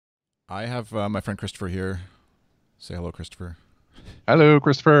I have my friend Christopher here. Say hello, Christopher. Hello,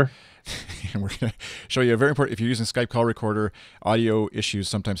 Christopher. And we're going to show you a very important, if you're using Skype call recorder, audio issues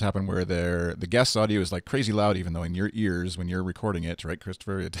sometimes happen where the guest's audio is like crazy loud, even though in your ears, when you're recording it, right,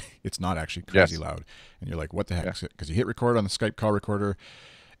 Christopher, it's not actually crazy Yes. loud. And you're like, what the heck? Yeah. Because you hit record on the Skype call recorder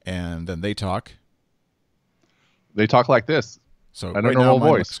and then they talk. They talk like this. So At a right now normal mine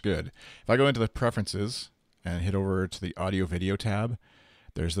voice. looks good. If I go into the preferences and hit over to the audio video tab,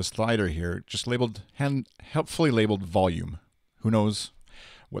 there's this slider here just labeled, helpfully labeled volume. Who knows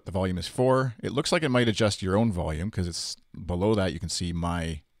what the volume is for? It looks like it might adjust your own volume because it's below that. You can see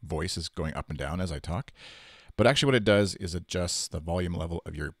my voice is going up and down as I talk. But actually what it does is adjusts the volume level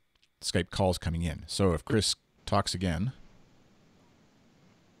of your Skype calls coming in. So if Chris talks again.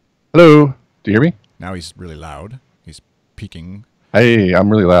 Hello. Do you hear me? Now he's really loud. He's peaking. Hey, I'm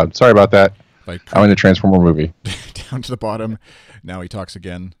really loud. Sorry about that. Like I'm in the Transformer movie. down to the bottom. Now he talks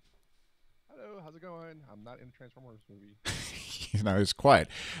again. Hello, how's it going? I'm not in the Transformers movie. Now it's quiet.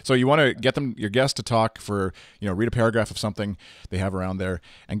 So you want to get your guest to talk for, read a paragraph of something they have around there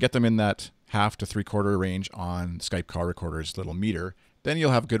and get them in that 1/2 to 3/4 range on Skype call recorder's little meter. Then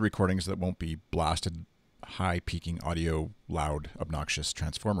you'll have good recordings that won't be blasted, high peaking audio, loud, obnoxious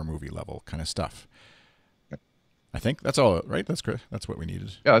Transformer movie level kind of stuff. I think that's all, right? That's what we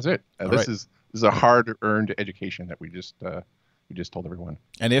needed. Yeah, that's it. This is a hard-earned education that we just told everyone.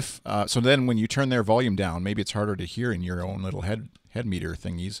 And if so, then when you turn their volume down, maybe it's harder to hear in your own little head meter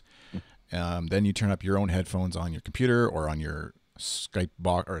thingies. Then you turn up your own headphones on your computer or on your Skype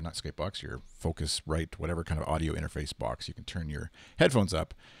box, or not Skype box, your Focusrite, whatever kind of audio interface box. You can turn your headphones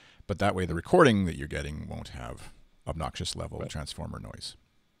up, but that way the recording that you're getting won't have obnoxious level Transformer noise.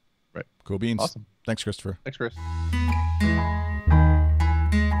 Right. Cool beans. Awesome. Thanks, Christopher. Thanks, Chris.